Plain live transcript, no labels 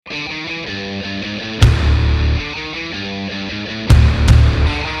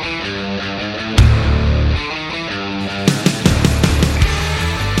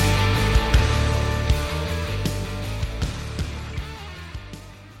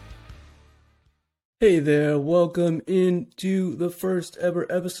Hey there, welcome into the first ever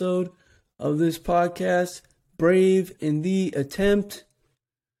episode of this podcast, Brave in the Attempt.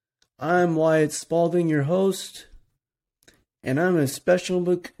 I'm Wyatt Spalding, your host, and I'm a Special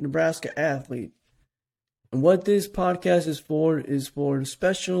Olympic Nebraska athlete. And what this podcast is for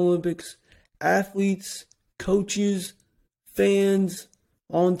Special Olympics athletes, coaches, fans,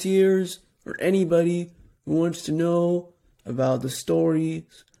 volunteers, or anybody who wants to know about the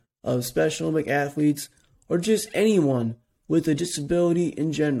stories of Special Olympic athletes, or just anyone with a disability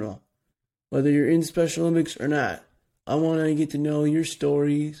in general. Whether you're in Special Olympics or not, I want to get to know your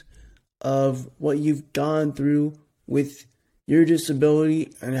stories of what you've gone through with your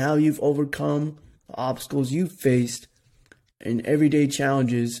disability and how you've overcome the obstacles you've faced and everyday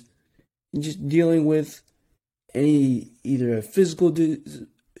challenges and just dealing with either a physical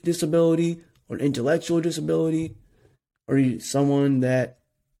disability or an intellectual disability, or someone that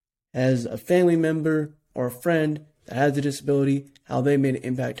has a family member or a friend that has a disability, how they made an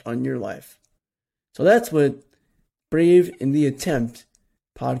impact on your life. So that's what Brave in the Attempt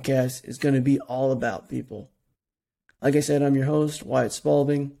podcast is going to be all about, people. Like I said, I'm your host, Wyatt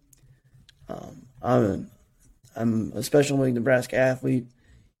Spalding. I'm a Special Olympic Nebraska athlete,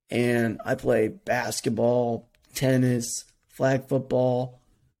 and I play basketball, tennis, flag football.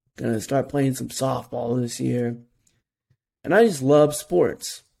 Gonna start playing some softball this year. And I just love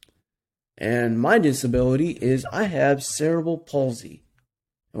sports. And my disability is I have cerebral palsy.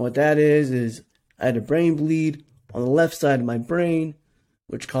 And what that is I had a brain bleed on the left side of my brain,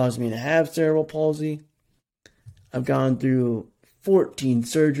 which caused me to have cerebral palsy. I've gone through 14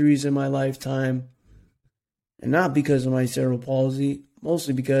 surgeries in my lifetime. And not because of my cerebral palsy,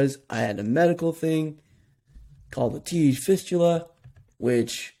 mostly because I had a medical thing called the T fistula,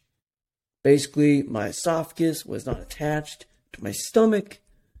 which basically my esophagus was not attached to my stomach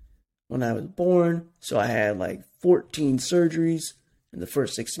when I was born, so I had like 14 surgeries in the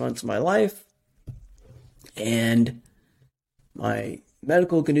first 6 months of my life, and my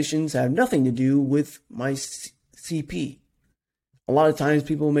medical conditions have nothing to do with my CP. A lot of times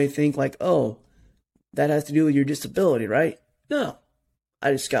people may think like, oh, that has to do with your disability, right? No,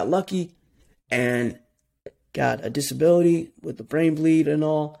 I just got lucky and got a disability with the brain bleed and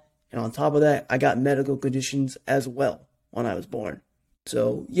all, and on top of that, I got medical conditions as well when I was born.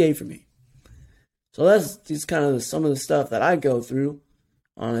 So, yay for me. So that's just kind of some of the stuff that I go through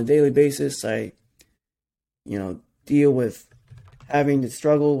on a daily basis. I, deal with having to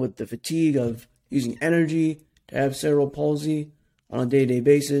struggle with the fatigue of using energy to have cerebral palsy on a day-to-day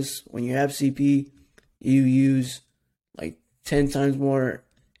basis. When you have CP, you use like 10 times more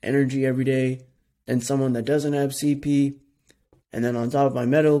energy every day than someone that doesn't have CP. And then on top of my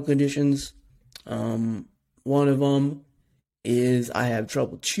medical conditions, one of them is I have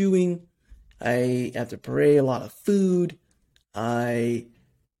trouble chewing. I have to parade a lot of food. I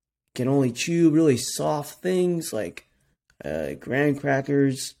can only chew really soft things like graham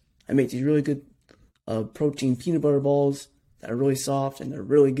crackers. I make these really good protein peanut butter balls that are really soft and they're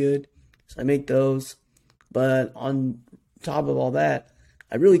really good. So I make those. But on top of all that,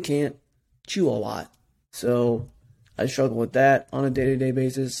 I really can't chew a lot. So I struggle with that on a day-to-day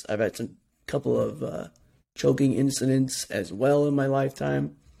basis. I've had some couple of choking incidents as well in my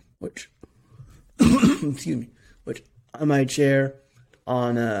lifetime, which which I might share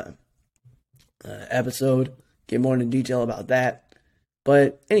on a episode, get more into detail about that.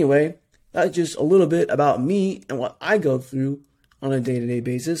 But anyway, that's just a little bit about me and what I go through on a day-to-day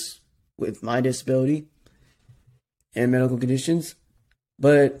basis with my disability and medical conditions.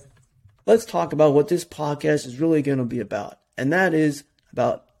 But let's talk about what this podcast is really going to be about. And that is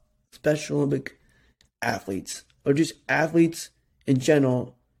about Special Olympic athletes, or just athletes in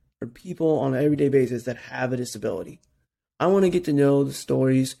general, or people on an everyday basis that have a disability. I want to get to know the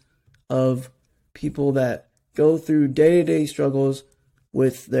stories of people that go through day-to-day struggles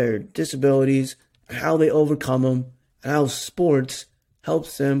with their disabilities, and how they overcome them, and how sports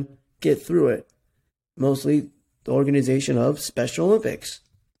helps them get through it. Mostly the organization of Special Olympics.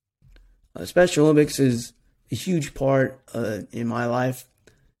 Special Olympics is a huge part in my life.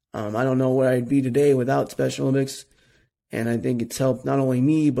 I don't know where I'd be today without Special Olympics. And I think it's helped not only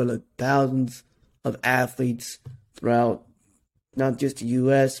me, but thousands of athletes throughout not just the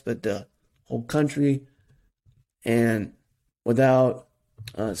U.S., but the whole country. And without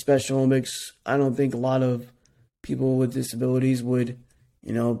Special Olympics, I don't think a lot of people with disabilities would,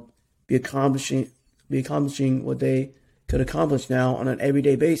 be accomplishing what they could accomplish now on an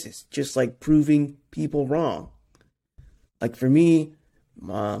everyday basis, just like proving people wrong. Like for me,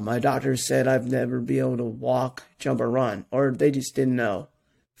 my doctor said I'd never be able to walk, jump, or run, or they just didn't know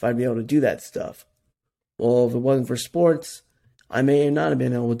if I'd be able to do that stuff. well, if it wasn't for sports, I may not have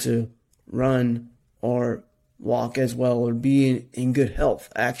been able to run or walk as well or be in good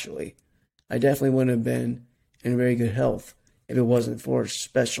health, actually. I definitely wouldn't have been in very good health if it wasn't for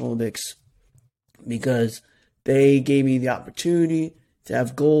Special Olympics, because they gave me the opportunity to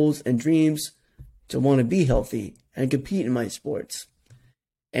have goals and dreams to want to be healthy and compete in my sports.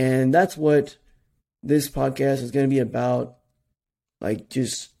 And that's what this podcast is going to be about, like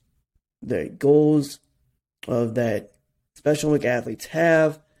just the goals of that Special Olympic athletes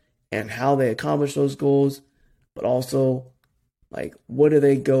have and how they accomplish those goals, but also like what do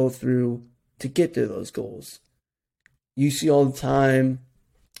they go through to get to those goals. You see all the time,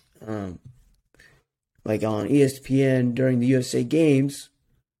 like on ESPN during the USA Games,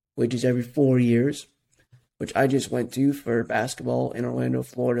 which is every 4 years, which I just went to for basketball in Orlando,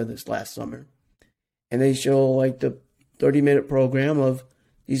 Florida this last summer. And they show like the 30-minute program of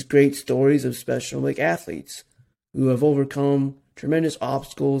these great stories of Special Olympic athletes who have overcome tremendous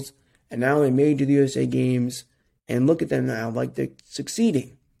obstacles, and now they made it to the USA Games, and look at them now, like they're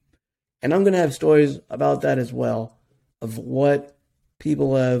succeeding. And I'm going to have stories about that as well, of what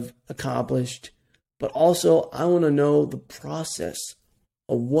people have accomplished, but also I want to know the process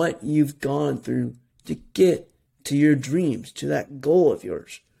of what you've gone through to get to your dreams, to that goal of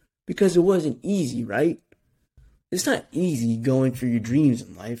yours, because it wasn't easy, right? It's not easy going for your dreams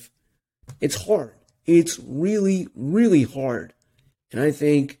in life. It's hard. It's really, really hard. And I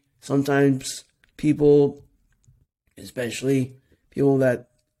think sometimes people, especially people that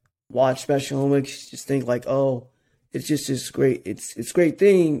watch Special Olympics, just think like, oh, it's just this great, it's a great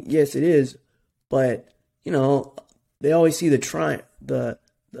thing. Yes, it is. But, you know, they always see the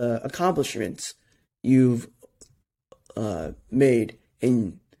accomplishments you've made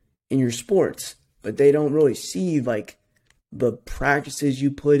in your sports, but they don't really see like the practices you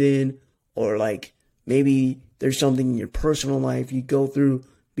put in, or like maybe there's something in your personal life you go through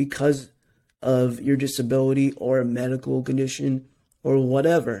because of your disability or a medical condition or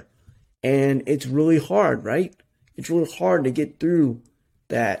whatever. And it's really hard, right? It's really hard to get through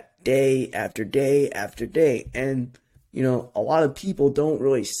that day after day after day. And, you know, a lot of people don't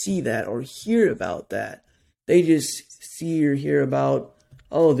really see that or hear about that. They just see or hear about,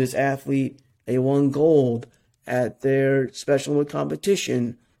 oh, this athlete, they won gold at their Special Olympic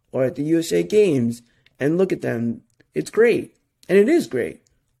competition or at the USA Games, and look at them. It's great. And it is great.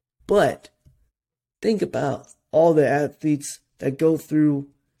 But think about all the athletes that go through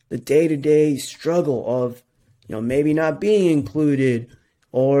the day-to-day struggle of, you know, maybe not being included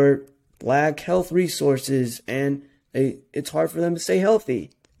or lack health resources, and it's hard for them to stay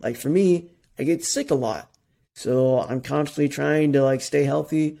healthy. Like for me, I get sick a lot. So I'm constantly trying to like stay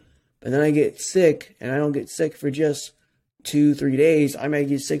healthy, but then I get sick, and I don't get sick for just 2-3 days. I might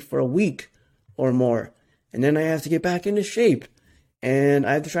get sick for a week or more. And then I have to get back into shape, and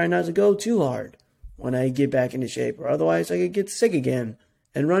I have to try not to go too hard when I get back into shape, or otherwise I could get sick again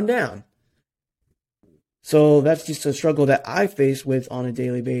and run down. So that's just a struggle that I face with on a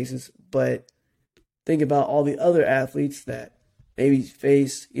daily basis. But think about all the other athletes that maybe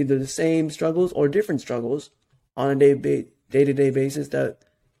face either the same struggles or different struggles on a day-to-day basis that,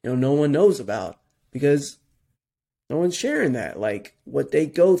 you know, no one knows about, because no one's sharing that, like what they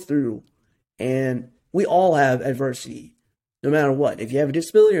go through. And we all have adversity, no matter what. If you have a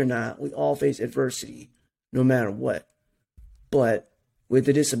disability or not, we all face adversity, no matter what. But with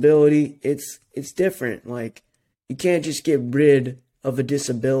the disability, it's different. Like, you can't just get rid of a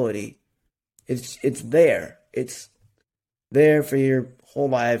disability. It's there. It's there for your whole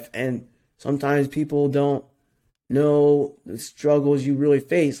life. And sometimes people don't know the struggles you really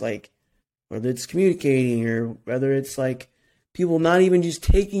face, like whether it's communicating or whether it's like people not even just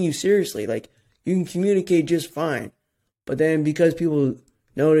taking you seriously. Like, you can communicate just fine, but then because people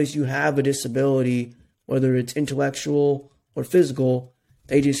notice you have a disability, whether it's intellectual or physical,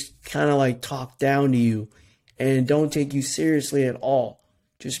 they just kind of like talk down to you and don't take you seriously at all,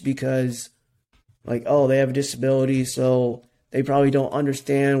 just because like, oh, they have a disability, so they probably don't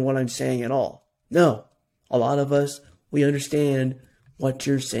understand what I'm saying at all. No, a lot of us, we understand what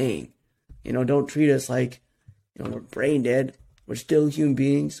you're saying. You know, don't treat us like, you know, we're brain dead. We're still human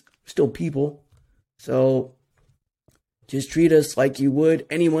beings. We're still people. So just treat us like you would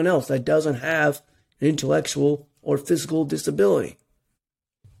anyone else that doesn't have an intellectual or physical disability.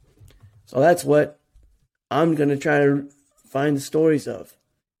 So that's what I'm going to try to find the stories of,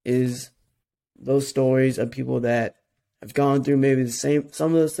 is those stories of people that have gone through maybe some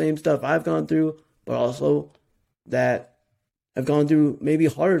of the same stuff I've gone through, but also that have gone through maybe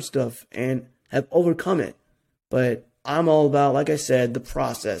harder stuff and have overcome it. But I'm all about, like I said, the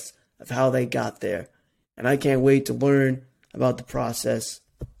process of how they got there. And I can't wait to learn about the process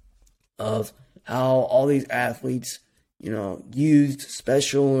of how all these athletes, used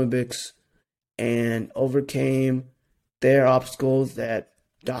Special Olympics and overcame their obstacles that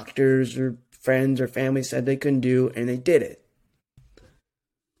doctors or friends or family said they couldn't do, and they did it.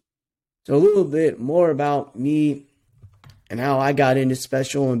 So a little bit more about me and how I got into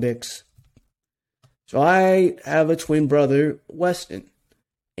Special Olympics. So I have a twin brother, Weston,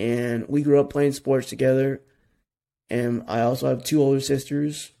 and we grew up playing sports together. And I also have two older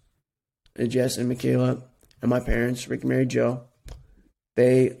sisters, Jess and Michaela, and my parents, Rick and Mary Jo.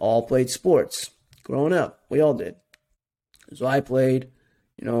 They all played sports growing up. We all did. So I played,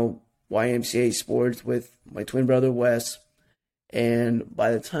 YMCA sports with my twin brother, Wes. And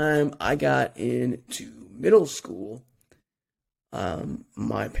by the time I got into middle school,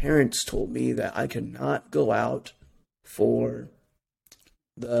 my parents told me that I could not go out for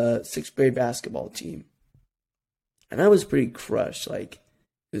the sixth grade basketball team. And I was pretty crushed. It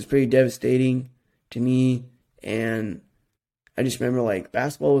was pretty devastating to me. And I just remember,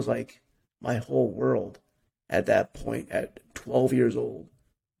 basketball was, my whole world at that point at 12 years old.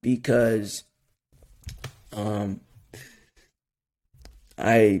 Because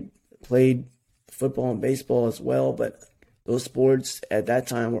I played football and baseball as well, but those sports at that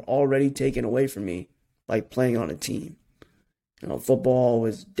time were already taken away from me, like playing on a team. Football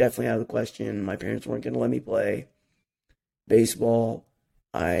was definitely out of the question. My parents weren't going to let me play. Baseball,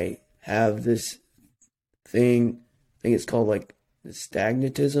 I have this thing, I think it's called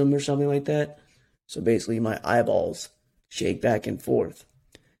stagnatism or something like that. So basically my eyeballs shake back and forth.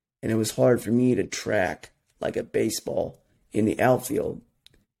 And it was hard for me to track like a baseball in the outfield.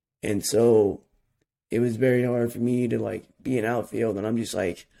 And so it was very hard for me to be in outfield, and I'm just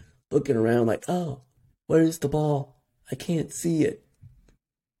looking around oh, where's the ball? I can't see it.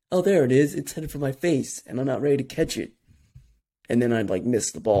 Oh, there it is. It's headed for my face, and I'm not ready to catch it. And then I'd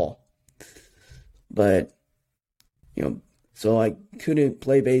miss the ball. But, so I couldn't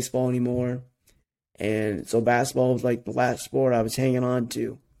play baseball anymore. And so basketball was the last sport I was hanging on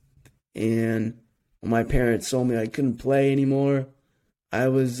to. And when my parents told me I couldn't play anymore, I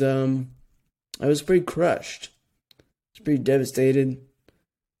was pretty crushed. I was pretty devastated.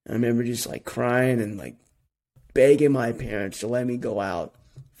 I remember just crying and begging my parents to let me go out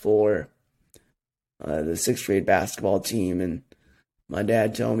for the sixth grade basketball team. And my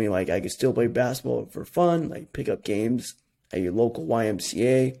dad told me I could still play basketball for fun, pick up games at your local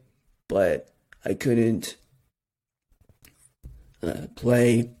YMCA, but I couldn't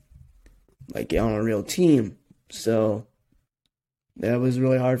play on a real team. So that was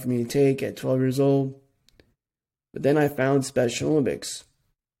really hard for me to take at 12 years old. But then I found Special Olympics.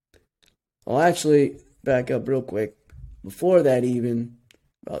 Well, actually, back up real quick. Before that even,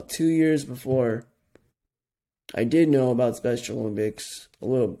 about 2 years before, I did know about Special Olympics a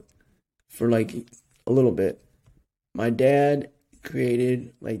little bit. My dad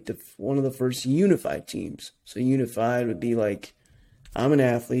created one of the first unified teams. So unified would be I'm an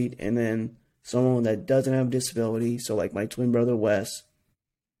athlete, and then someone that doesn't have a disability. So my twin brother Wes,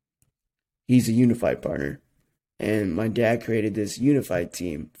 he's a unified partner. And my dad created this unified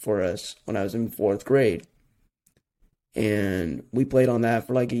team for us when I was in 4th grade. And we played on that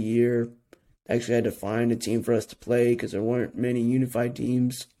for a year. Actually had to find a team for us to play because there weren't many unified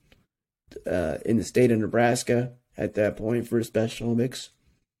teams in the state of Nebraska at that point for Special Olympics.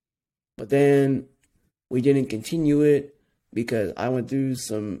 But then we didn't continue it because I went through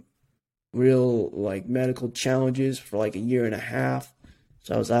some real medical challenges for a year and a half.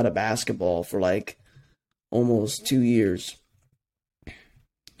 So I was out of basketball for almost 2 years.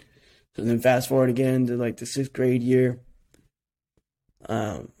 So then fast forward again to the 6th grade year.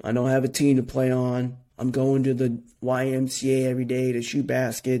 I don't have a team to play on. I'm going to the YMCA every day to shoot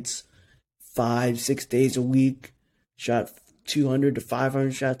baskets 5-6 days a week. Shot 200 to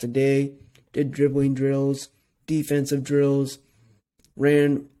 500 shots a day. Did dribbling drills, defensive drills,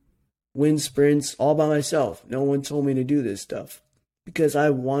 ran wind sprints all by myself. No one told me to do this stuff because I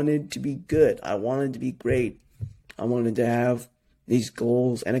wanted to be good. I wanted to be great. I wanted to have these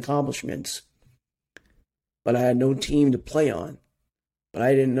goals and accomplishments. But I had no team to play on. But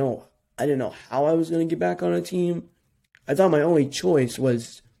I didn't know how I was going to get back on a team. I thought my only choice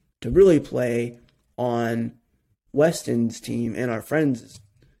was to really play on Weston's team and our friends'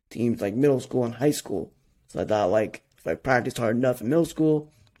 teams middle school and high school. So I thought if I practiced hard enough in middle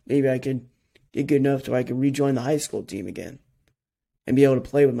school, maybe I could get good enough so I could rejoin the high school team again and be able to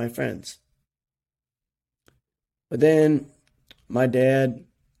play with my friends. But then my dad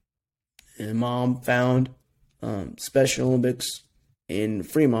and mom found Special Olympics in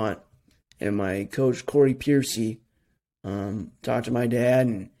Fremont, and my coach, Corey Piercy, talked to my dad,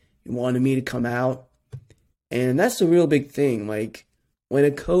 and he wanted me to come out. And that's the real big thing. Like, when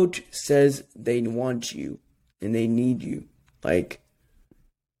a coach says they want you and they need you, like,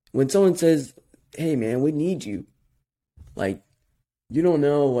 when someone says, hey, man, we need you, like, you don't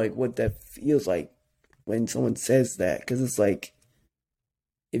know, like, what that feels like when someone says that. Because it's like,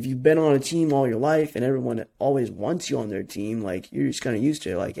 if you've been on a team all your life and everyone always wants you on their team, like, you're just kind of used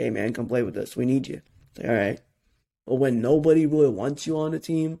to it. Like, hey, man, come play with us. We need you. It's like, all right. But when nobody really wants you on a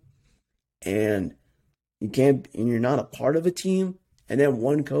team and you're not a part of a team, and then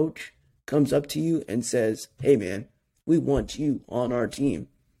one coach comes up to you and says, hey, man, we want you on our team.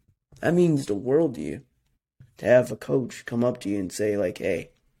 That means the world to you. To have a coach come up to you and say, like,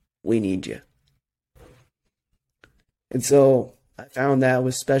 hey, we need you. And so I found that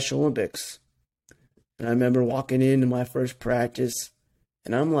with Special Olympics. And I remember walking into my first practice,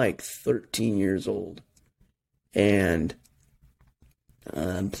 and I'm like 13 years old. And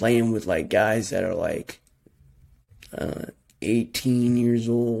I'm playing with like guys that are like 18 years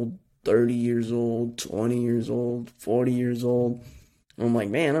old, 30 years old, 20 years old, 40 years old. And I'm like,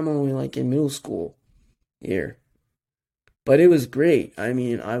 man, I'm only like in middle school here. But it was great. I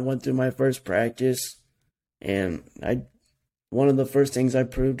mean, I went through my first practice, and one of the first things I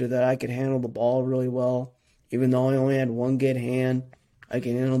proved is that I could handle the ball really well. Even though I only had one good hand, I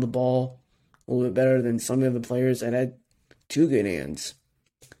can handle the ball a little bit better than some of the players that had two good hands.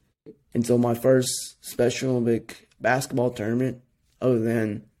 And so my first Special Olympic basketball tournament, other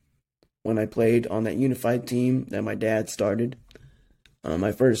than when I played on that unified team that my dad started,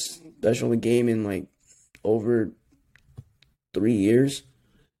 my first Special Olympic game in like over 3 years,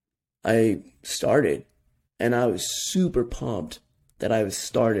 I started. And I was super pumped that I was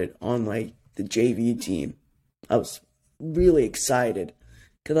started on like the JV team. I was really excited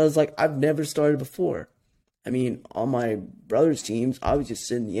because I was like, I've never started before. I mean, on my brother's teams, I was just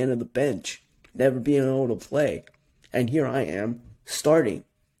sitting at the end of the bench, never being able to play. And here I am, starting.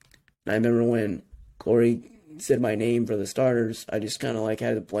 And I remember when Corey said my name for the starters, I just kind of like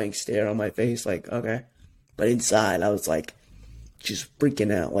had a blank stare on my face, like, okay. But inside, I was like, just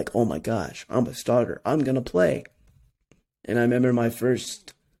freaking out, like, oh my gosh, I'm a starter. I'm going to play. And I remember my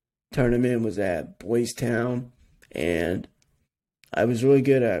first tournament was at Boys Town, and I was really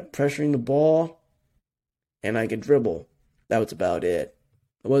good at pressuring the ball, and I could dribble. That was about it.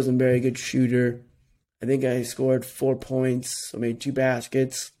 I wasn't a very good shooter. I think I scored 4 points. I made 2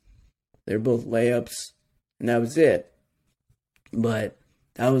 baskets. They were both layups, and that was it. But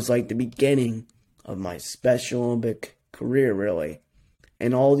that was like the beginning of my Special Olympic career, really.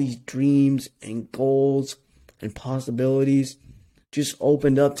 And all these dreams and goals and possibilities just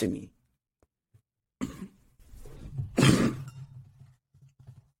opened up to me.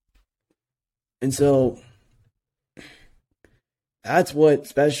 And so that's what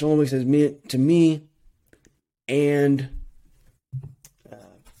Special Olympics has meant to me, and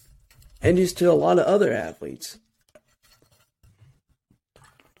just to a lot of other athletes.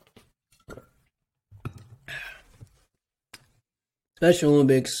 Special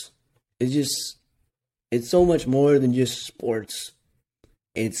Olympics is it's so much more than just sports.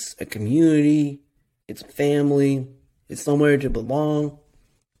 It's a community, it's a family, it's somewhere to belong,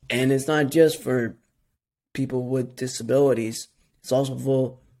 and it's not just for people with disabilities. It's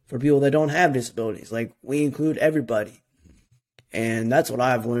also for people that don't have disabilities. Like, we include everybody. And that's what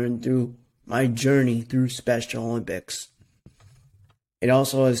I've learned through my journey through Special Olympics. It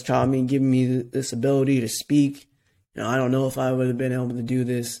also has taught me, given me this ability to speak. You know, I don't know if I would have been able to do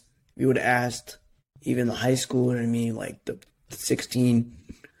this if you would have asked even the high schooler in me, like the 16,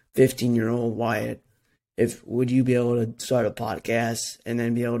 15-year-old Wyatt, would you be able to start a podcast and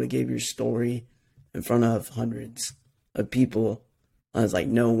then be able to give your story in front of hundreds of people? I was like,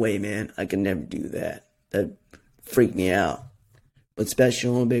 no way, man. I could never do that. That freaked me out. But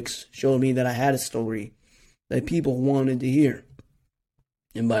Special Olympics showed me that I had a story that people wanted to hear.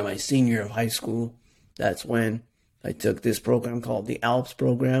 And by my senior year of high school, that's when I took this program called the ALPS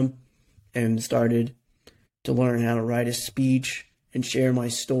program and started to learn how to write a speech and share my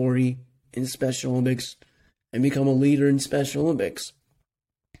story in Special Olympics and become a leader in Special Olympics.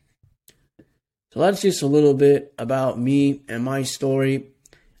 So that's just a little bit about me and my story.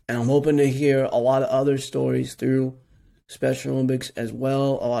 And I'm hoping to hear a lot of other stories through Special Olympics as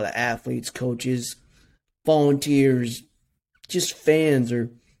well. A lot of athletes, coaches, volunteers, just fans,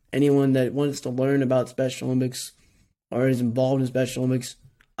 or anyone that wants to learn about Special Olympics or is involved in Special Olympics.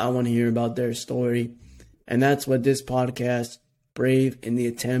 I want to hear about their story. And that's what this podcast, Brave in the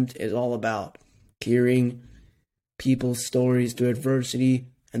Attempt, is all about. Hearing people's stories through adversity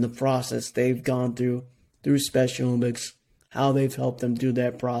and the process they've gone through Special Olympics, how they've helped them through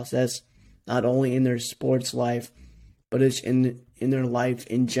that process, not only in their sports life, but it's in their life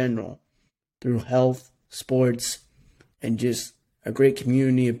in general, through health, sports, and just a great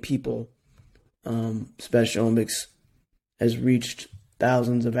community of people. Special Olympics has reached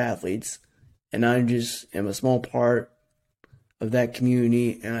thousands of athletes, and I just am a small part of that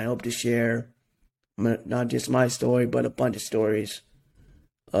community, and I hope to share not just my story, but a bunch of stories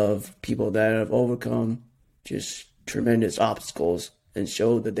of people that have overcome just tremendous obstacles and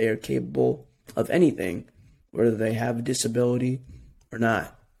showed that they are capable of anything, whether they have a disability or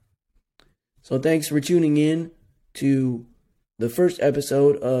not. So thanks for tuning in to the first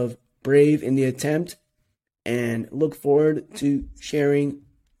episode of Brave in the Attempt, and look forward to sharing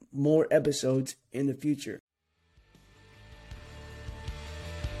more episodes in the future.